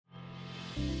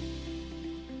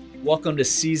Welcome to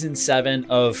Season 7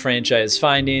 of Franchise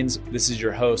Findings. This is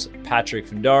your host, Patrick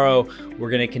Findaro.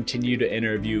 We're going to continue to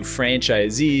interview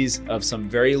franchisees of some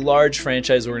very large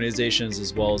franchise organizations,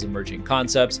 as well as emerging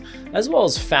concepts, as well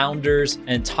as founders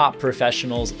and top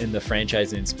professionals in the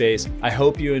franchising space. I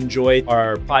hope you enjoy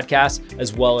our podcast,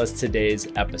 as well as today's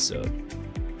episode.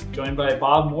 Joined by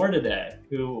Bob Moore today,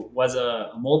 who was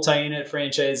a multi-unit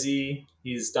franchisee.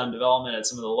 He's done development at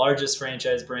some of the largest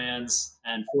franchise brands.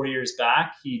 And 4 years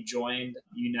back, he joined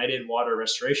United Water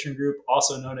Restoration Group,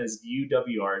 also known as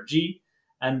UWRG,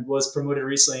 and was promoted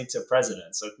recently to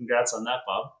president. So congrats on that,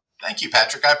 Bob. Thank you,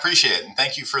 Patrick. I appreciate it. And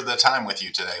thank you for the time with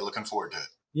you today. Looking forward to it.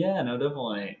 Yeah, no,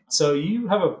 definitely. So you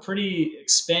have a pretty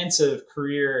expansive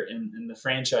career in the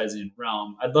franchising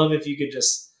realm. I'd love if you could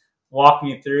just walk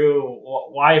me through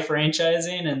why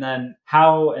franchising, and then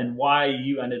how and why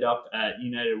you ended up at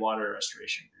United Water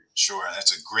Restoration Group. Sure.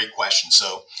 That's a great question.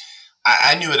 So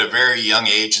I knew at a very young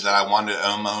age that I wanted to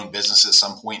own my own business at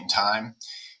some point in time.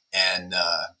 And,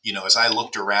 as I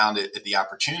looked around at the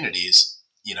opportunities,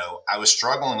 I was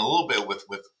struggling a little bit with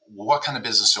what kind of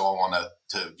business do I want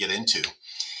to get into.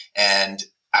 And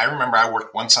I remember I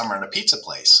worked one summer in a pizza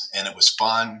place, and it was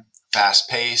fun, fast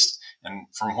paced. And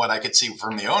from what I could see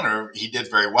from the owner, he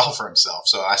did very well for himself.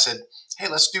 So I said, hey,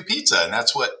 let's do pizza. And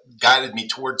that's what guided me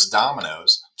towards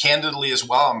Domino's. Candidly as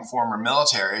well, I'm former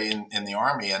military in the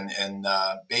Army. And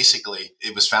basically,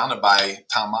 it was founded by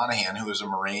Tom Monahan, who was a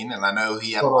Marine. And I know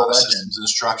he had a lot of systems and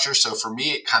structure. So for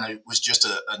me, it kind of was just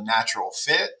a natural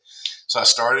fit. So I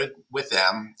started with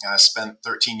them. I spent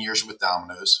 13 years with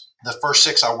Domino's. The first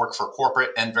 6, I worked for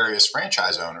corporate and various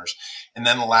franchise owners. And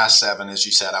then the last 7, as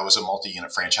you said, I was a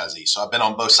multi-unit franchisee. So I've been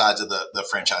on both sides of the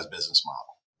franchise business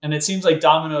model. And it seems like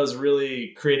Domino's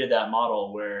really created that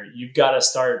model where you've got to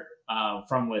start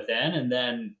from within. And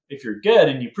then if you're good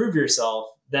and you prove yourself,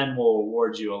 then we'll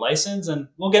award you a license and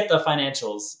we'll get the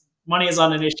financials. Money is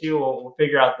not an issue. We'll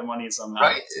figure out the money somehow.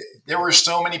 Right. There were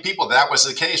so many people that was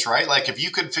the case, right? Like if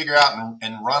you could figure out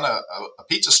and run a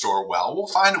pizza store well, we'll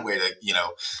find a way to,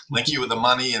 link you with the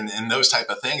money and those type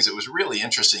of things. It was really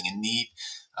interesting and neat.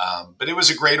 But it was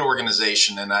a great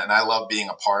organization and I love being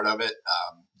a part of it.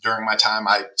 During my time,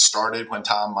 I started when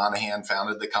Tom Monahan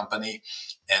founded the company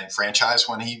and franchised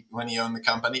when he owned the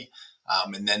company.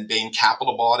 And then Bain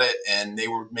Capital bought it, and they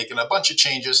were making a bunch of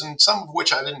changes, and some of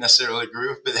which I didn't necessarily agree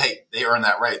with. But hey, they earned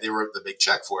that right. They wrote the big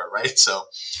check for it, right? So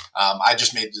I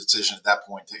just made the decision at that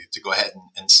point to go ahead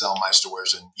and sell my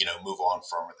stores and move on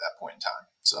from at that point in time.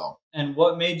 So, and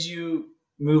what made you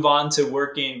move on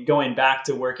to going back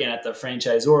to working at the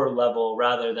franchisor level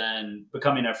rather than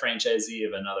becoming a franchisee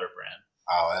of another brand?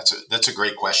 Oh, that's a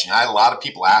great question. I had a lot of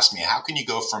people ask me, how can you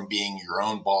go from being your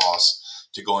own boss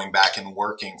to going back and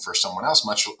working for someone else,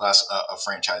 much less a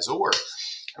franchisor?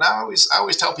 And I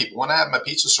always tell people when I have my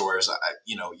pizza stores,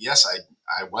 yes,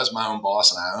 I was my own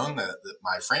boss and I owned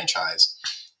my franchise,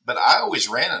 but I always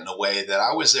ran it in a way that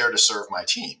I was there to serve my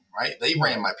team, right? They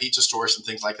ran my pizza stores and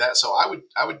things like that. So I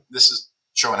would, this is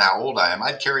showing how old I am.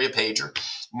 I'd carry a pager.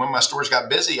 When my stores got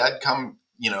busy, I'd come,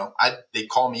 they'd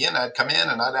call me in, I'd come in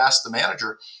and I'd ask the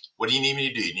manager, what do you need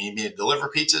me to do? You need me to deliver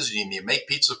pizzas? You need me to make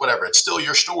pizzas? Whatever. It's still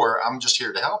your store. I'm just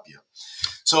here to help you.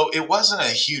 So it wasn't a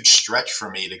huge stretch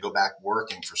for me to go back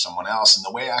working for someone else. And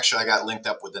the way actually I got linked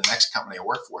up with the next company I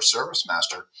worked for,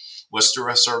 ServiceMaster, was through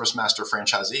a ServiceMaster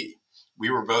franchisee.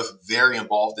 We were both very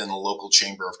involved in the local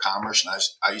chamber of commerce. And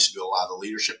I used to do a lot of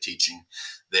leadership teaching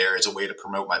there as a way to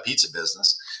promote my pizza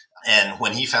business. And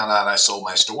when he found out I sold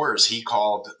my stores, he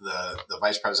called the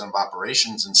vice president of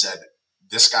operations and said,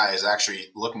 this guy is actually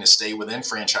looking to stay within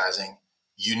franchising.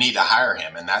 You need to hire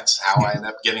him. And that's how I ended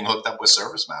up getting hooked up with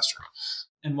ServiceMaster.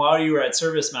 And while you were at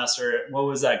ServiceMaster, what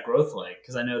was that growth like?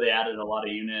 Because I know they added a lot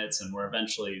of units and were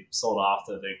eventually sold off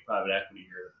to the big private equity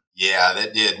group. Yeah,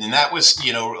 that did. And that was,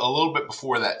 a little bit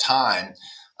before that time.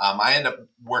 I ended up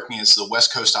working as the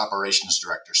West Coast operations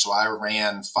director. So I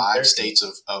ran 5 states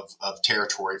of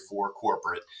territory for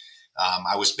corporate.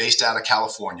 I was based out of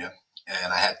California.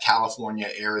 And I had California,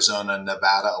 Arizona,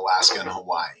 Nevada, Alaska, and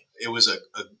Hawaii. It was a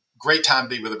great time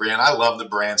to be with the brand. I love the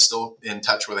brand, still in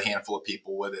touch with a handful of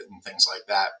people with it and things like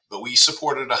that. But we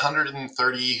supported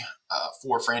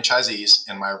 134 franchisees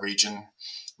in my region.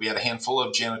 We had a handful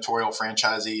of janitorial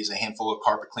franchisees, a handful of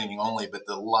carpet cleaning only, but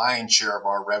the lion's share of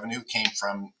our revenue came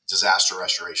from disaster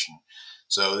restoration.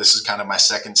 So this is kind of my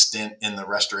second stint in the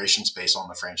restoration space on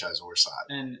the franchisor side.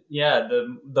 And yeah,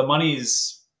 the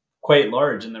money's quite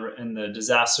large in the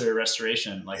disaster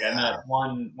restoration. Like I met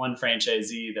one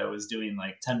franchisee that was doing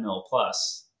like 10 mil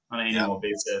plus on an annual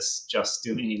basis, just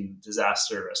doing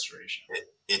disaster restoration.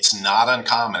 It's not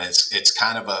uncommon. It's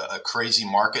kind of a crazy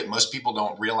market. Most people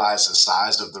don't realize the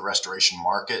size of the restoration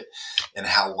market and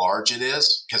how large it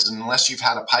is, because unless you've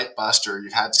had a pipe bust or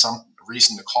you've had some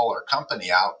reason to call our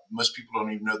company out, most people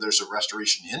don't even know there's a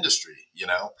restoration industry, you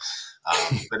know.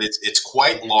 But it's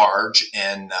quite large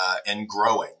and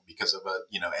growing because of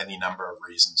any number of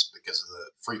reasons, because of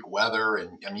the freak weather.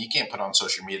 And I mean, you can't put on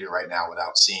social media right now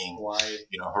without seeing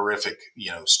horrific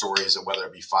stories of whether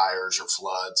it be fires or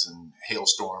floods and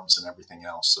hailstorms and everything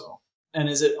else. So. And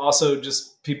is it also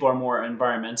just people are more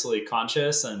environmentally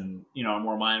conscious and are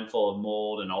more mindful of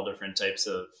mold and all different types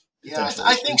of potential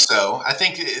I think so. I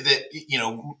think that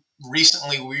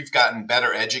recently we've gotten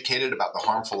better educated about the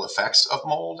harmful effects of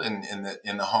mold in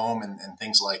the home and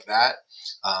things like that.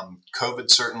 COVID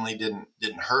certainly didn't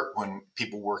hurt when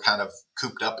people were kind of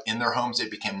cooped up in their homes. They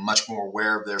became much more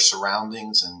aware of their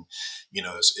surroundings, and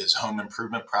as home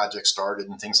improvement projects started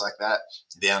and things like that,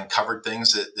 they uncovered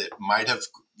things that might have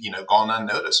gone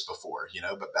unnoticed before.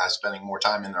 But by spending more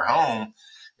time in their home,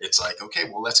 it's like, okay,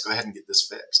 well, let's go ahead and get this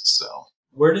fixed. So.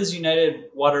 Where does United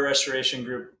Water Restoration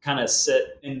Group kind of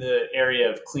sit in the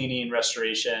area of cleaning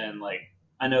restoration? Like,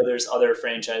 I know there's other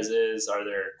franchises. Are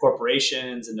there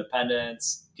corporations,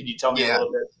 independents? Could you tell me a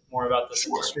little bit more about this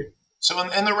industry? So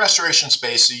in the restoration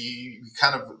space, you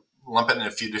kind of lump it in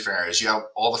a few different areas. You have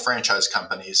all the franchise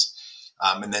companies,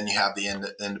 and then you have the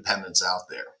independents out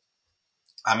there.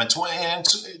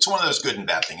 It's one of those good and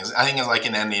bad things. I think like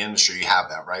in any industry, you have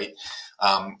that, right?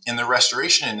 In the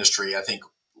restoration industry, I think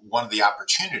one of the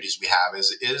opportunities we have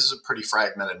is a pretty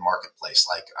fragmented marketplace.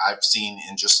 Like I've seen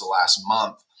in just the last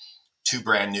month, 2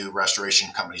 brand new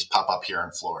restoration companies pop up here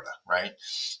in Florida, right?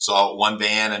 So one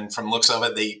van, and from looks of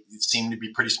it, they seem to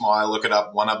be pretty small. I look it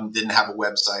up. One of them didn't have a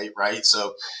website, right?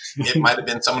 So it might have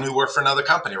been someone who worked for another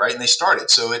company, right? And they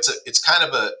started. So it's kind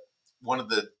of one of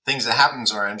the things that happens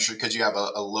in our industry, because you have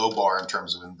a low bar in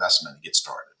terms of investment to get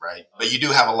started, right? But you do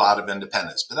have a lot of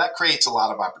independence. But that creates a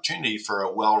lot of opportunity for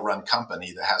a well-run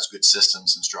company that has good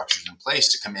systems and structures in place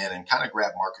to come in and kind of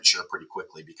grab market share pretty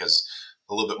quickly, because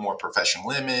a little bit more professional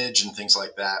image and things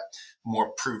like that,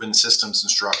 more proven systems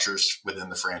and structures within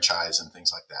the franchise and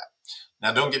things like that.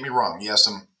 Now, don't get me wrong. You have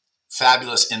some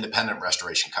fabulous independent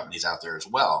restoration companies out there as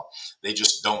well. They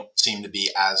just don't seem to be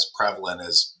as prevalent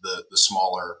as the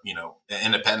smaller,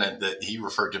 independent that he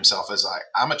referred to himself as.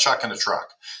 I'm a chuck in a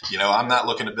truck. I'm not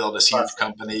looking to build this huge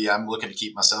company. I'm looking to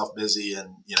keep myself busy,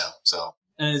 and so.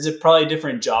 And is it probably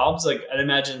different jobs? Like I'd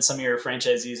imagine some of your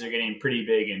franchisees are getting pretty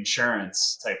big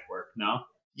insurance type work, no?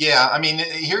 Yeah, I mean,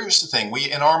 here's the thing.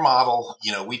 In our model,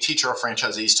 we teach our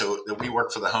franchisees that we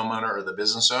work for the homeowner or the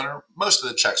business owner. Most of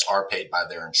the checks are paid by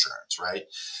their insurance, right?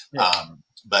 Yeah.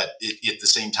 But at the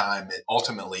same time,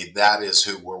 ultimately, that is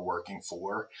who we're working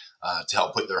for to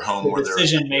help put their home where the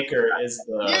decision maker is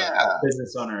the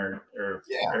business owner.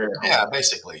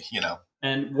 Basically,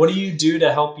 And what do you do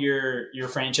to help your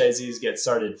franchisees get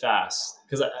started fast?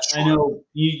 Because I know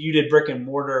you did brick and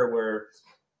mortar where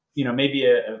maybe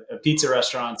a pizza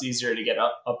restaurant's easier to get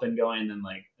up and going than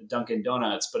like a Dunkin'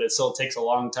 Donuts, but it still takes a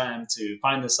long time to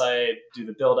find the site, do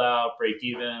the build out, break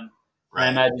even. Right. I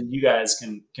imagine you guys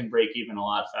can break even a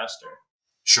lot faster.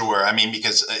 Sure. I mean,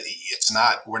 because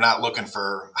we're not looking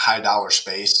for high dollar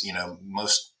space.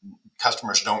 Most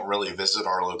customers don't really visit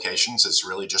our locations. It's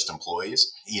really just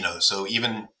employees, so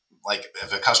even like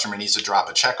if a customer needs to drop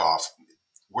a check off,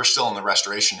 we're still in the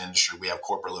restoration industry. We have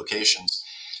corporate locations.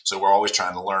 So we're always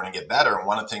trying to learn and get better. And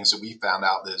one of the things that we found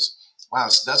out is, wow,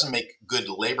 it doesn't make good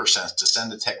labor sense to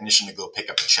send a technician to go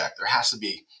pick up a check. There has to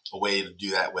be a way to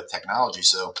do that with technology.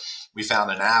 So we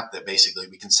found an app that basically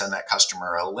we can send that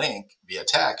customer a link via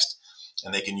text,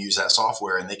 and they can use that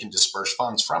software and they can disperse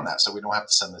funds from that. So we don't have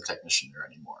to send the technician there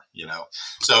anymore,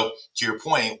 So to your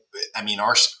point, I mean,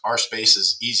 our space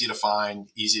is easy to find,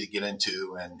 easy to get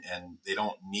into, and they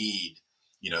don't need,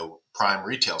 prime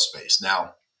retail space.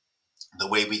 Now, the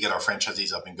way we get our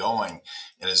franchisees up and going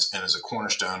and as a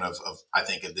cornerstone of I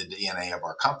think of the DNA of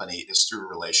our company is through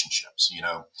relationships.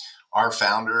 Our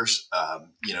founders,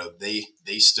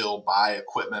 they still buy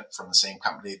equipment from the same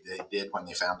company they did when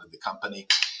they founded the company.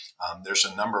 There's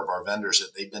a number of our vendors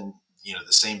that they've been,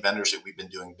 the same vendors that we've been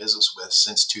doing business with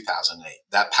since 2008.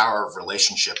 That power of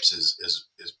relationships is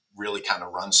really kind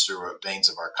of runs through the veins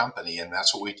of our company, and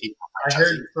that's what we teach. I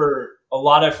heard for a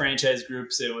lot of franchise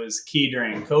groups, it was key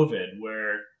during COVID,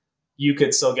 where you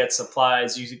could still get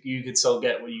supplies, you could still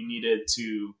get what you needed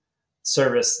to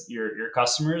service your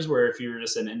customers. Where if you were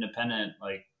just an independent,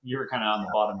 like you were kind of on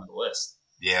the bottom of the list.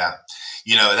 Yeah,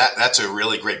 that's a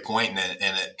really great point,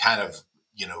 and it kind of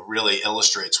really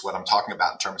illustrates what I'm talking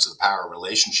about in terms of the power of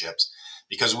relationships.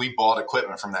 because we bought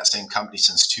equipment from that same company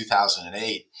since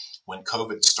 2008. When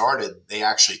COVID started, they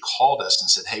actually called us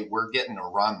and said, hey, we're getting a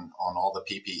run on all the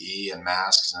PPE and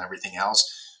masks and everything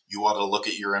else. You ought to look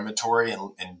at your inventory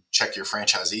and check your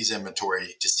franchisees'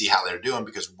 inventory to see how they're doing,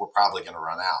 because we're probably going to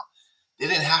run out. They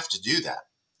didn't have to do that.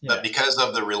 Yeah. But because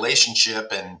of the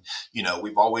relationship and,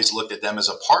 we've always looked at them as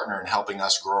a partner in helping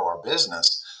us grow our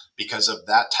business, because of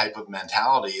that type of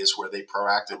mentality is where they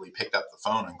proactively picked up the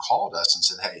phone and called us and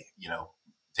said, hey,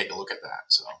 take a look at that.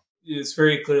 So it's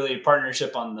very clearly a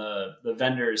partnership on the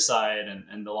vendor side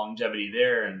and the longevity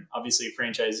there. And obviously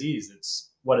franchisees,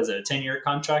 it's, what is it, a 10-year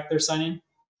contract they're signing?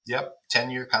 Yep.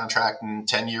 10-year contract and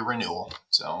 10-year renewal.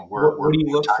 So what do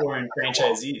you look for in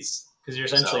franchisees? Because you're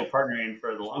essentially partnering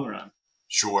for the long run.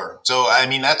 Sure. So, I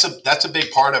mean, that's a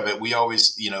big part of it. We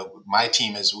always, my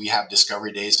team is, we have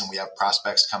discovery days and we have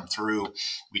prospects come through.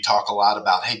 We talk a lot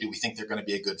about, hey, do we think they're going to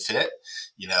be a good fit,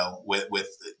 with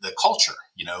the culture,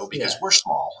 because we're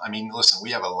small. I mean, listen,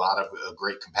 we have a lot of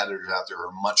great competitors out there who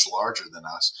are much larger than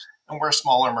us, and we're a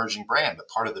smaller emerging brand. But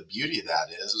part of the beauty of that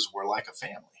is we're like a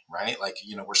family, right? Like,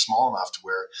 we're small enough to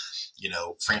where,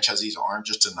 franchisees aren't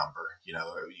just a number.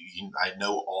 I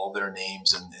know all their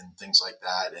names and things like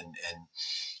that. And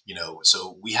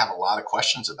so we have a lot of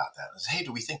questions about that. Hey,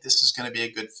 do we think this is going to be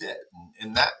a good fit?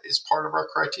 And that is part of our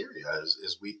criteria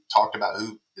as we talked about,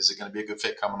 who is it going to be a good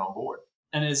fit coming on board?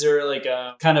 And is there like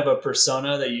a kind of a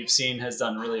persona that you've seen has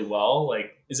done really well?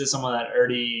 Like, is it someone that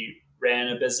already ran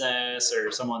a business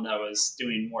or someone that was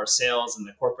doing more sales in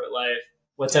the corporate life?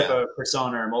 What type of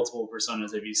persona or multiple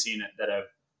personas have you seen that have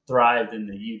thrived in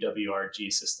the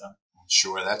UWRG system?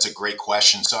 Sure. That's a great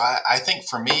question. So I think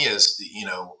for me is,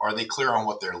 are they clear on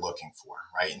what they're looking for,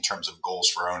 right? In terms of goals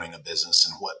for owning a business,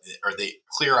 and what are they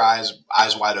clear eyes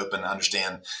wide open to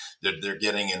understand that they're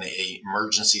getting in a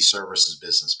emergency services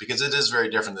business, because it is very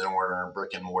different than ordering a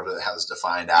brick and mortar that has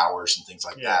defined hours and things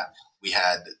like that. We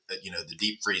had, the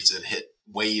deep freeze that hit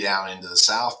way down into the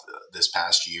South this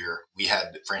past year. We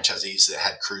had franchisees that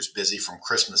had crews busy from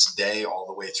Christmas Day all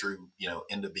the way through,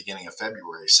 in the beginning of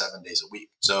February, 7 days a week.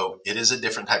 So it is a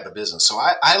different type of business. So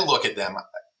I look at them.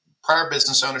 Prior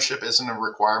business ownership isn't a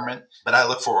requirement, but I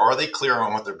look for, are they clear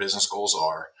on what their business goals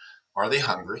are? Are they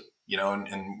hungry?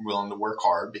 And willing to work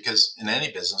hard, because in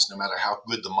any business, no matter how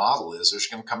good the model is, there's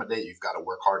going to come a day you've got to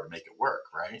work hard to make it work,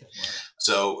 right?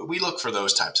 So we look for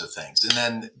those types of things. And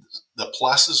then the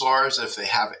pluses are is if they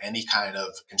have any kind of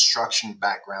construction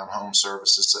background, home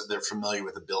services, so they're familiar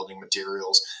with the building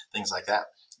materials, things like that.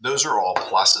 Those are all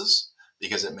pluses,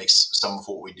 because it makes some of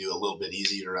what we do a little bit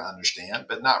easier to understand,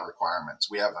 but not requirements.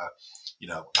 We have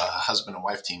a husband and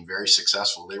wife team, very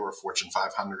successful. They were Fortune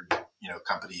 500,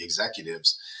 company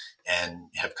executives, and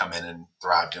have come in and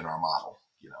thrived in our model.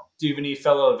 Do you have any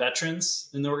fellow veterans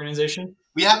in the organization?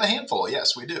 We have a handful.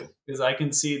 Yes, we do. Because I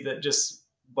can see that just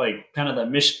like kind of the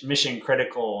mission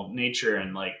critical nature,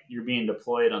 and like you're being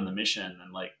deployed on the mission,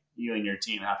 and like you and your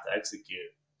team have to execute.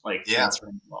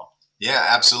 Well. Yeah,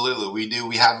 absolutely. We do.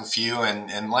 We have a few,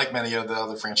 and like many of the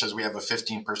other franchises, we have a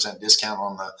 15% discount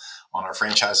on our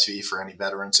franchise fee for any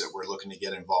veterans that we're looking to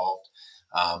get involved.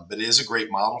 But it is a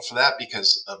great model for that,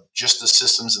 because of just the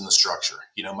systems and the structure.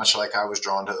 Much like I was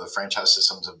drawn to the franchise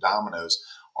systems of Domino's,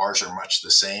 ours are much the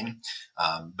same.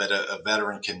 But a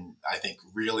veteran can, I think,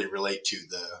 really relate to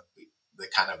the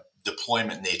kind of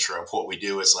deployment nature of what we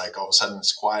do. It's like all of a sudden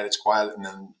it's quiet, and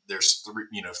then there's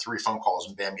three phone calls,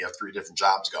 and bam, you have 3 different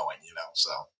jobs going.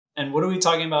 So. And what are we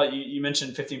talking about? You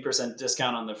mentioned 15%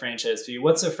 discount on the franchise fee.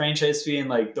 What's the franchise fee and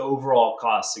like the overall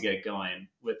cost to get going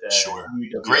with that? Sure.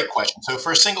 Great question. So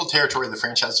for a single territory, the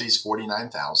franchise fee is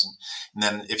 $49,000. And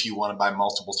then if you want to buy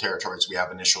multiple territories, we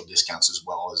have initial discounts as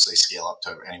well, as they scale up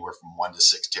to anywhere from 1 to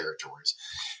 6 territories.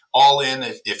 All in,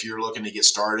 if you're looking to get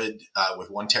started with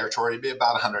one territory, it'd be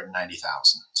about $190,000.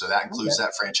 So that includes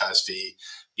that franchise fee,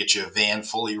 get you a van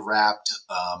fully wrapped,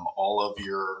 all of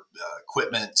your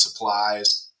equipment,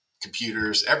 supplies,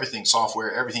 computers, everything,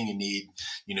 software, everything you need,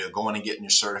 going and getting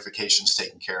your certifications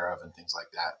taken care of and things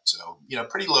like that. So,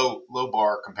 pretty low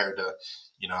bar compared to,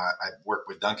 I work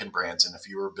with Dunkin' Brands, and if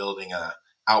you were building a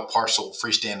out parcel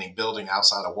freestanding building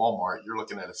outside of Walmart, you're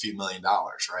looking at a few $1 million,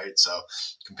 right? So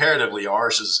comparatively,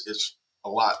 ours is a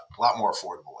lot more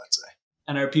affordable, I'd say.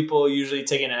 And are people usually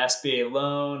taking an SBA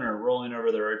loan or rolling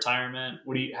over their retirement?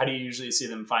 How do you usually see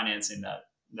them financing that?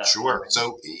 Sure.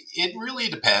 So it really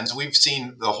depends. We've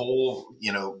seen the whole,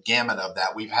 gamut of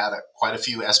that. We've had quite a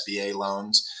few SBA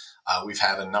loans. We've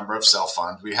had a number of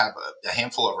self-funds. We have a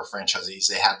handful of our franchisees.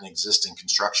 They had an existing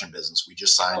construction business. We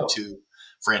just signed 2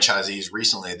 franchisees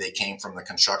recently. They came from the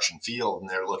construction field, and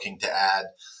they're looking to add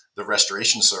the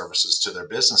restoration services to their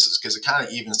businesses, because it kind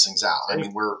of evens things out. I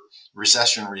mean, we're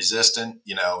recession resistant,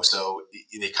 so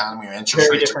the economy or interest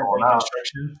Very rates are different going than up.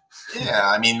 construction. Yeah,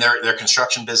 I mean, their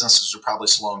construction businesses are probably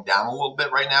slowing down a little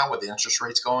bit right now with the interest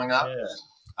rates going up. Yeah.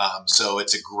 So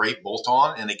it's a great bolt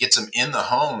on, and it gets them in the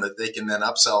home that they can then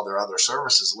upsell their other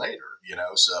services later.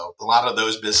 So a lot of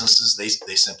those businesses,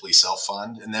 they simply self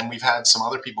fund. And then we've had some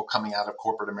other people coming out of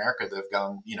corporate America that have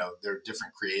gone, they're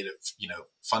different creative,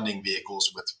 funding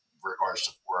vehicles with regards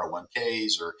to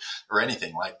 401ks or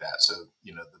anything like that. So,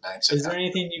 the banks have. Is there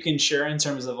anything you can share in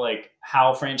terms of like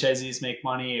how franchisees make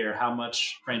money or how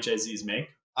much franchisees make?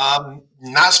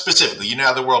 Not specifically. You know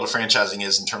how the world of franchising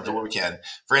is in terms of what we can.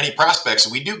 For any prospects,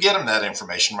 we do get them that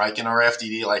information, right? In our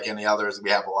FDD, like any others,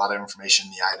 we have a lot of information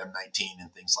in the item 19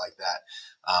 and things like that.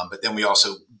 But then we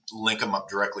also link them up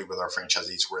directly with our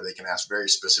franchisees where they can ask very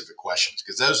specific questions,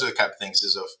 because those are the type of things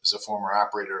as a former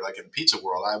operator, like in the pizza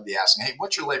world, I would be asking, hey,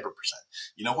 what's your labor percent?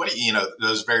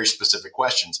 Those very specific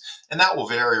questions. And that will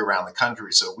vary around the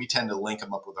country. So we tend to link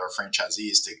them up with our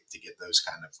franchisees to get those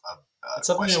kind of it's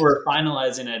something questions. that we're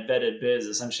finalizing at Vetted Biz,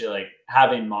 essentially like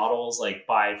having models like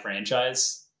by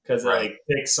franchise, because it like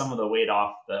takes some of the weight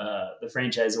off the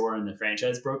franchisor and the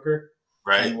franchise broker.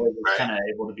 Right. And we're just kind of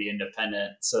able to be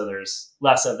independent. So there's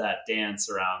less of that dance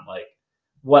around like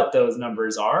what those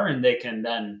numbers are. And they can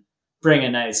then bring a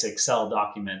nice Excel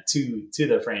document to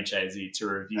the franchisee to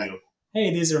review. Right.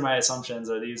 Hey, these are my assumptions.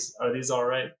 Are these all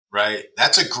right? Right.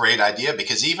 That's a great idea,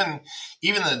 because even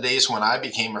in the days when I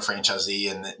became a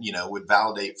franchisee and, would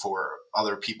validate for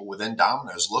other people within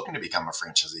Domino's looking to become a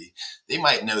franchisee, they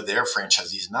might know their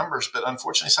franchisees' numbers, but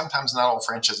unfortunately, sometimes not all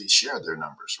franchisees share their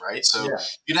numbers, right? So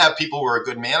you'd have people who are a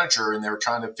good manager and they were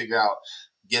trying to figure out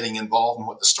getting involved in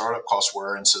what the startup costs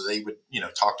were. And so they would,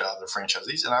 talk to other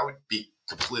franchisees, and I would be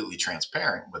completely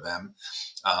transparent with them.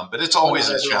 But it's always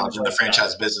a challenge in the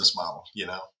franchise business model,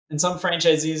 And some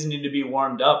franchisees need to be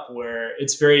warmed up where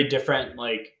it's very different,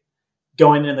 like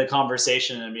going into the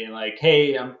conversation and being like,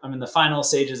 hey, I'm in the final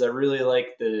stages. I really like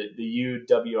the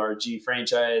UWRG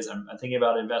franchise. I'm thinking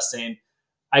about investing.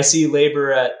 I see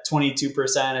labor at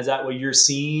 22%. Is that what you're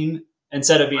seeing?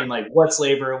 Instead of being like, what's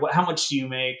labor? How much do you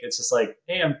make? It's just like,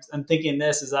 hey, I'm thinking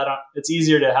this. It's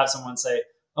easier to have someone say,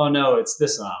 oh no, it's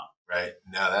this amount. Right.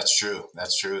 No, that's true.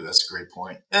 That's a great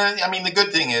point. And I mean, the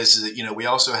good thing is that, we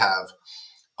also have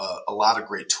a lot of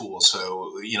great tools.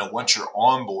 So, once you're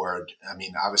on board, I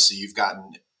mean, obviously you've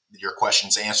gotten your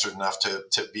questions answered enough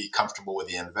to be comfortable with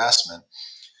the investment.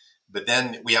 But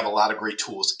then we have a lot of great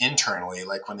tools internally,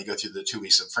 like when they go through the 2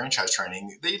 weeks of franchise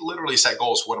training, they literally set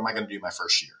goals. What am I going to do my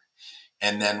first year?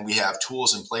 And then we have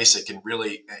tools in place that can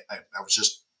really,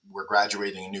 we're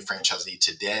graduating a new franchisee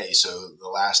today. So the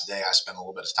last day I spent a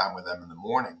little bit of time with them in the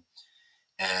morning,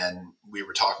 and we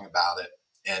were talking about it.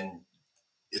 And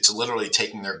it's literally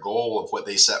taking their goal of what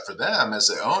they set for them as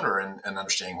the owner and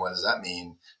understanding what does that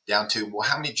mean, down to, well,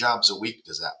 how many jobs a week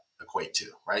does that equate to,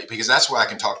 right? Because that's what I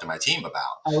can talk to my team about.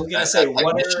 I was going to say,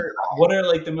 what are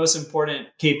like the most important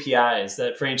KPIs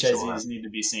that franchisees need to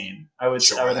be seeing? I would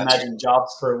imagine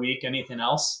jobs per week. Anything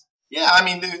else? Yeah, I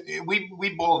mean,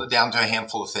 we boiled it down to a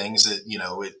handful of things that,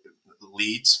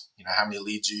 leads, how many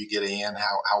leads are you getting in?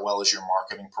 How well is your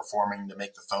marketing performing to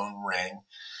make the phone ring?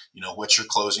 What's your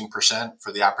closing percent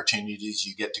for the opportunities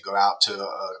you get to go out to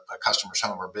a customer's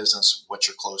home or business? What's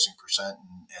your closing percent,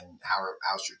 and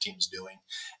how's your team's doing?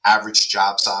 Average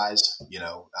job size,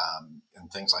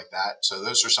 and things like that. So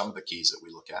those are some of the keys that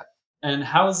we look at. And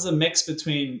how's the mix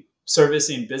between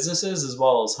servicing businesses as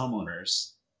well as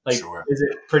homeowners? Like, Sure. Is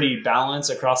it pretty balanced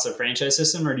across the franchise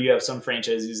system, or do you have some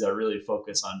franchisees that really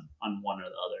focus on one or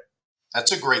the other?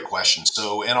 That's a great question.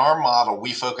 So in our model,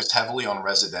 we focused heavily on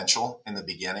residential in the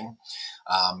beginning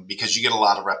because you get a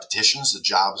lot of repetitions. The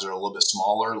jobs are a little bit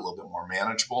smaller, a little bit more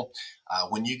manageable.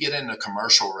 When you get into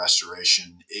commercial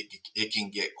restoration, it can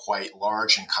get quite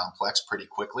large and complex pretty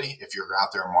quickly if you're out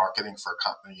there marketing for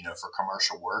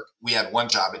commercial work. We had one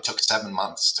job, it took 7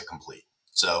 months to complete.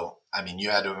 So, I mean, you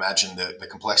had to imagine the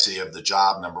complexity of the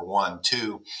job, number one.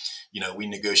 Two, we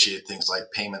negotiated things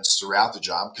like payments throughout the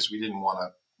job because we didn't want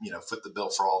to foot the bill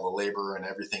for all the labor and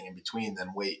everything in between,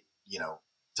 then wait,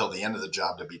 till the end of the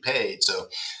job to be paid. So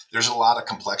there's a lot of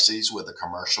complexities with the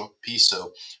commercial piece.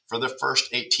 So for the first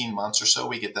 18 months or so,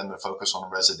 we get them to focus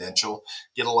on residential,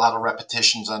 get a lot of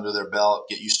repetitions under their belt,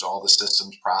 get used to all the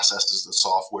systems, processes, the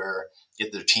software,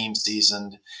 get their team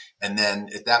seasoned. And then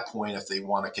at that point, if they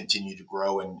want to continue to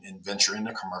grow and venture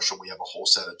into commercial, we have a whole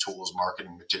set of tools,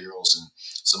 marketing materials, and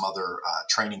some other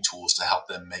training tools to help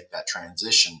them make that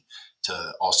transition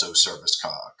to also service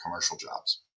commercial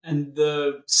jobs. And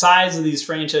the size of these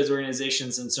franchise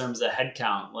organizations in terms of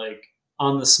headcount, like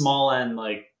on the small end,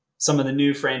 like some of the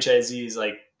new franchisees,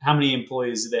 like how many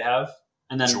employees do they have?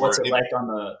 And then what's Sure. it like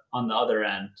on the other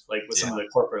end, like with some Yeah. of the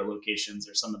corporate locations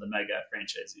or some of the mega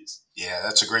franchisees? Yeah,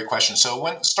 that's a great question. So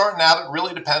when starting out, it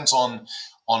really depends on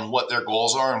what their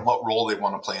goals are and what role they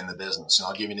want to play in the business. And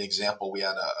I'll give you an example. We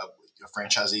had a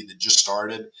franchisee that just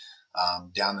started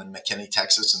down in McKinney,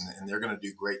 Texas, and they're going to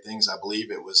do great things. I believe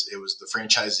it was the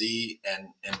franchisee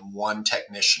and one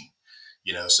technician.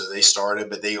 So they started,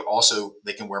 but they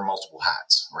can wear multiple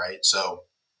hats, right? So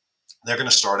they're going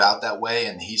to start out that way,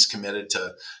 and he's committed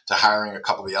to hiring a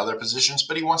couple of the other positions,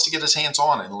 but he wants to get his hands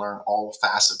on and learn all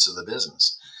facets of the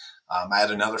business. I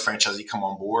had another franchisee come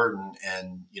on board,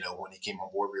 and when he came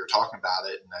on board, we were talking about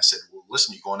it, and I said, "Well,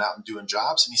 listen, you going out and doing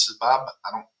jobs?" And he says, "Bob, I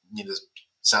don't need to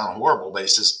sound horrible, but he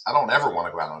says I don't ever want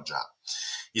to go out on a job."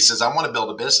 He says, "I want to build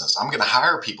a business. I'm going to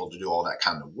hire people to do all that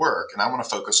kind of work, and I want to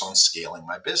focus on scaling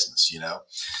my business."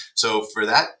 So for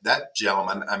that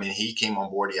gentleman, I mean, he came on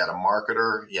board. He had a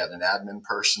marketer, he had an admin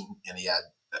person, and he had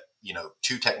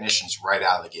two technicians right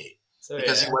out of the gate So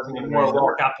because yeah, he wasn't even more doing the well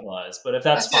work. capitalized. But if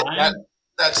that's That's it. fine,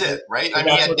 That's it, right? I if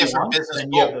mean, he that's had what he different wants, business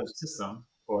then you have goals. the system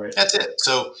for it. That's it.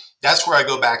 So that's where I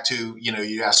go back to,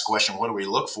 you asked the question, what do we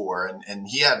look for? And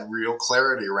he had real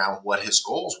clarity around what his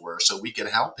goals were. So we could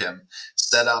help him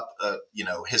set up,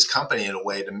 his company in a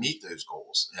way to meet those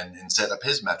goals and set up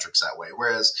his metrics that way.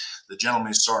 Whereas the gentleman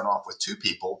who's starting off with two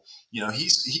people,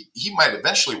 he might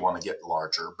eventually want to get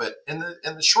larger, but in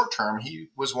the short term, he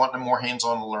was wanting more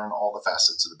hands-on to learn all the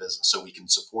facets of the business so we can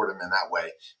support him in that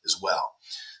way as well.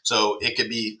 So it could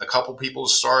be a couple people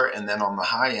to start, and then on the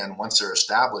high end, once they're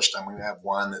established, I'm going to have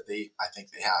one that I think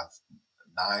they have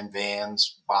 9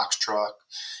 vans, box truck.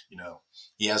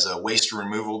 He has a waste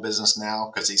removal business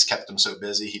now because he's kept them so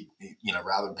busy. He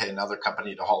rather than pay another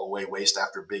company to haul away waste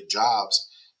after big jobs,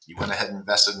 he went ahead and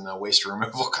invested in a waste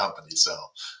removal company. So,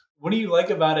 what do you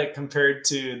like about it compared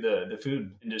to the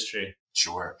food industry?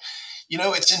 Sure.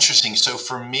 It's interesting. So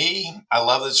for me, I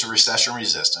love that it's recession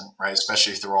resistant, right?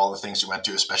 Especially through all the things we went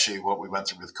through, especially what we went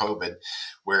through with COVID,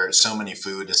 where so many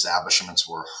food establishments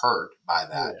were hurt by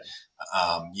that.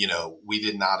 We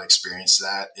did not experience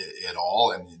that at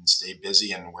all and stayed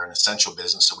busy, and we're an essential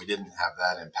business, so we didn't have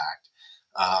that impact.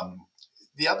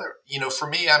 The other, for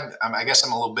me, I guess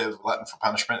I'm a little bit of a glutton for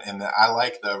punishment in that I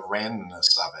like the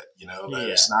randomness of it. That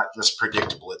it's not just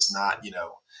predictable. It's not,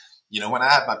 when I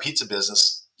had my pizza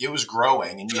business, it was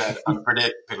growing and you had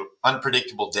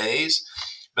unpredictable days.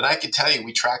 But I could tell you,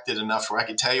 we tracked it enough where I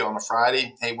could tell you on a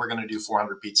Friday, hey, we're going to do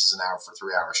 400 pizzas an hour for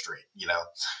 3 hours straight,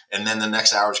 and then the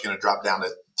next hour is going to drop down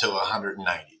to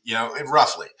 190,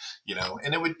 roughly,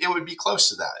 and it would be close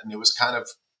to that. And it was kind of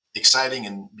exciting,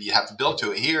 and you have to build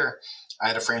to it. Here, I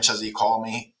had a franchisee call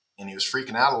me and he was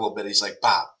freaking out a little bit. He's like,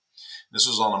 "Bob," this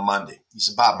was on a Monday. He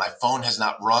said, "Bob, my phone has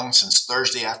not rung since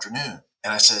Thursday afternoon."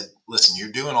 And I said, "Listen,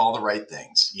 you're doing all the right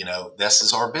things. This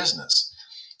is our business."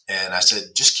 And I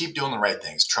said, "Just keep doing the right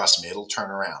things. Trust me, it'll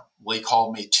turn around." Well, he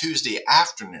called me Tuesday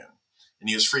afternoon and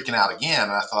he was freaking out again.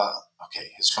 And I thought,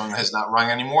 okay, his phone has not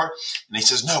rung anymore. And he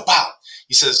says, "No, Bob,"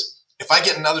 he says, "if I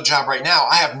get another job right now,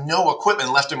 I have no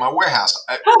equipment left in my warehouse.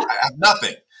 I have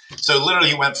nothing." So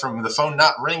literally he went from the phone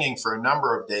not ringing for a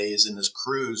number of days and his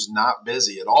crew's not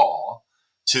busy at all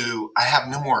to I have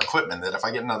no more equipment, that if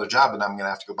I get another job, then I'm going to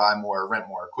have to go buy more or rent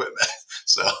more equipment.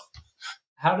 So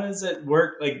how does it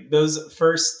work? Like those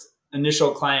first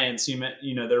initial clients,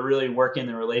 they're really working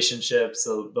the relationships,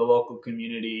 the local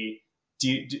community.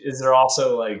 Is there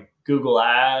also like Google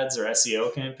ads or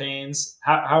SEO campaigns?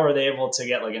 How are they able to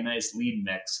get like a nice lead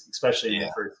mix, especially in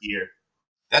the first year?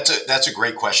 That's a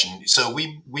great question. So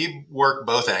we work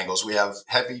both angles. We have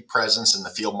heavy presence in the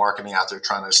field marketing out there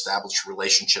trying to establish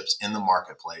relationships in the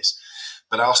marketplace.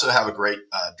 But I also have a great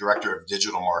director of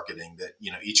digital marketing that,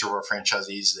 each of our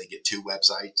franchisees, they get 2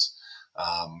 websites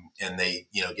and they,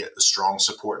 get the strong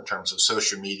support in terms of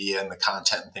social media and the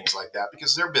content and things like that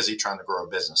because they're busy trying to grow a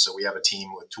business. So we have a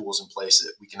team with tools in place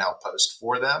that we can help post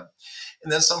for them.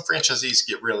 And then some franchisees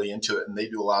get really into it and they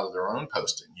do a lot of their own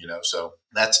posting, so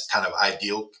that's kind of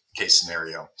ideal case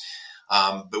scenario.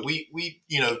 But we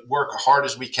work hard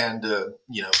as we can to,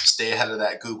 stay ahead of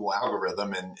that Google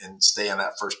algorithm and stay on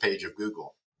that first page of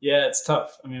Google. Yeah, it's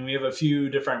tough. I mean, we have a few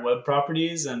different web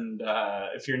properties, and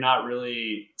if you're not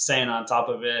really staying on top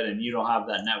of it and you don't have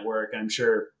that network, I'm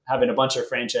sure having a bunch of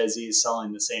franchisees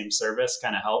selling the same service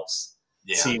kind of helps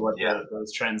see what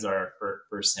those trends are for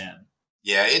firsthand.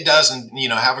 Yeah, it does. And,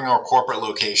 having our corporate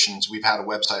locations, we've had a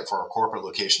website for our corporate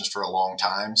locations for a long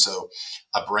time. So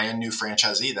a brand new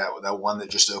franchisee, that one that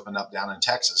just opened up down in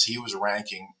Texas, he was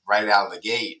ranking right out of the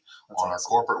gate on our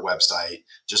corporate website,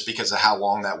 just because of how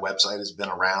long that website has been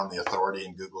around, the authority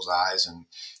in Google's eyes, and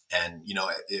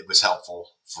it was helpful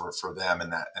for them in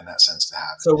that sense to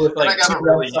have it. So with like two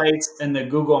websites and the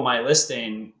Google My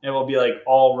Listing, it will be like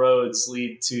all roads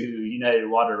lead to United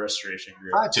Water Restoration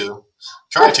Group.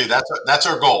 Try to. That's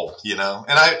our goal, And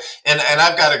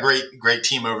I've got a great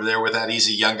team over there with that. He's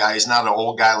a young guy. He's not an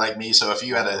old guy like me. So if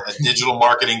you had a digital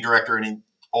marketing director and he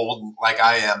old like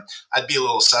I am, I'd be a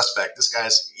little suspect. This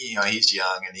guy's, he's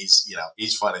young and he's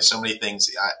funny. So many things.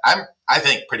 I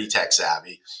think pretty tech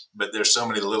savvy, but there's so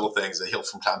many little things that he'll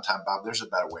from time to time, Bob, there's a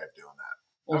better way of doing that.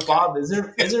 Well, okay. Bob, is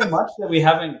there much that we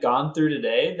haven't gone through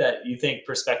today that you think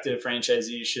prospective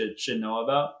franchisees should know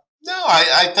about? No,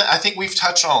 I think we've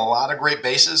touched on a lot of great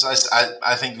bases.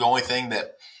 I think the only thing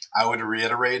that I would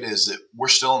reiterate is that we're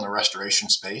still in the restoration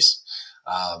space.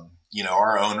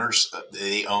 Our owners,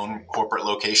 they own corporate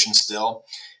locations still,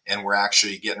 and we're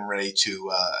actually getting ready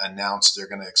to announce they're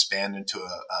going to expand into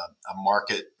a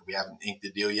market. We haven't inked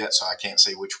the deal yet, so I can't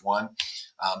say which one,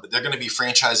 but they're going to be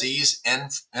franchisees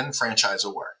and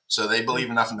franchisor. So they believe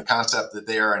enough in the concept that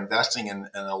they are investing in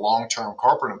a long-term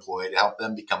corporate employee to help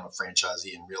them become a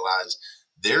franchisee and realize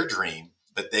their dream,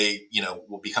 but they,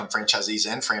 will become franchisees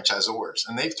and franchisors.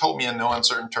 And they've told me in no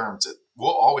uncertain terms that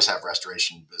we'll always have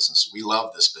restoration business. We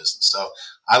love this business. So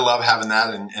I love having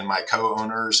that in my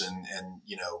co-owners and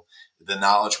the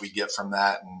knowledge we get from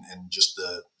that and just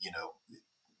the,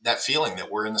 that feeling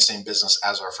that we're in the same business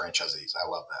as our franchisees. I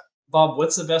love that. Bob,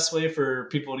 what's the best way for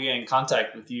people to get in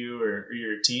contact with you or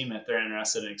your team if they're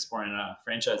interested in exploring a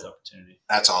franchise opportunity?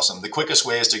 That's awesome. The quickest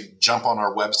way is to jump on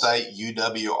our website,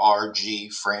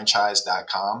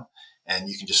 uwrgfranchise.com, and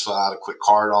you can just fill out a quick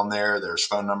card on there. There's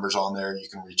phone numbers on there. You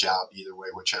can reach out either way,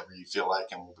 whichever you feel like,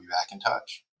 and we'll be back in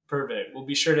touch. Perfect. We'll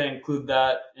be sure to include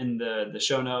that in the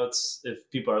show notes if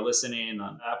people are listening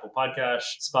on Apple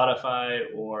Podcasts, Spotify,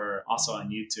 or also on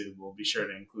YouTube. We'll be sure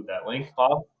to include that link.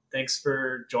 Bob, thanks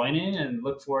for joining and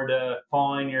look forward to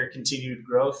following your continued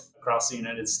growth across the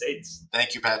United States.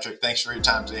 Thank you, Patrick. Thanks for your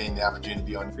time today and the opportunity to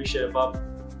be on. Appreciate it, Bob.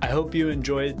 I hope you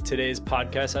enjoyed today's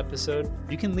podcast episode.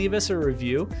 You can leave us a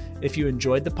review if you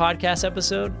enjoyed the podcast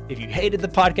episode. If you hated the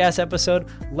podcast episode,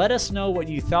 let us know what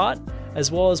you thought,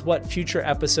 as well as what future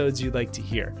episodes you'd like to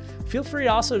hear. Feel free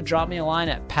to also drop me a line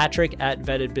at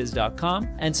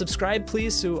patrick@vettedbiz.com and subscribe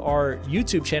please to our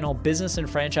YouTube channel, Business and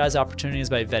Franchise Opportunities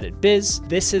by Vetted Biz.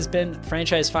 This has been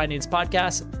Franchise Findings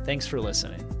Podcast. Thanks for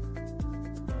listening.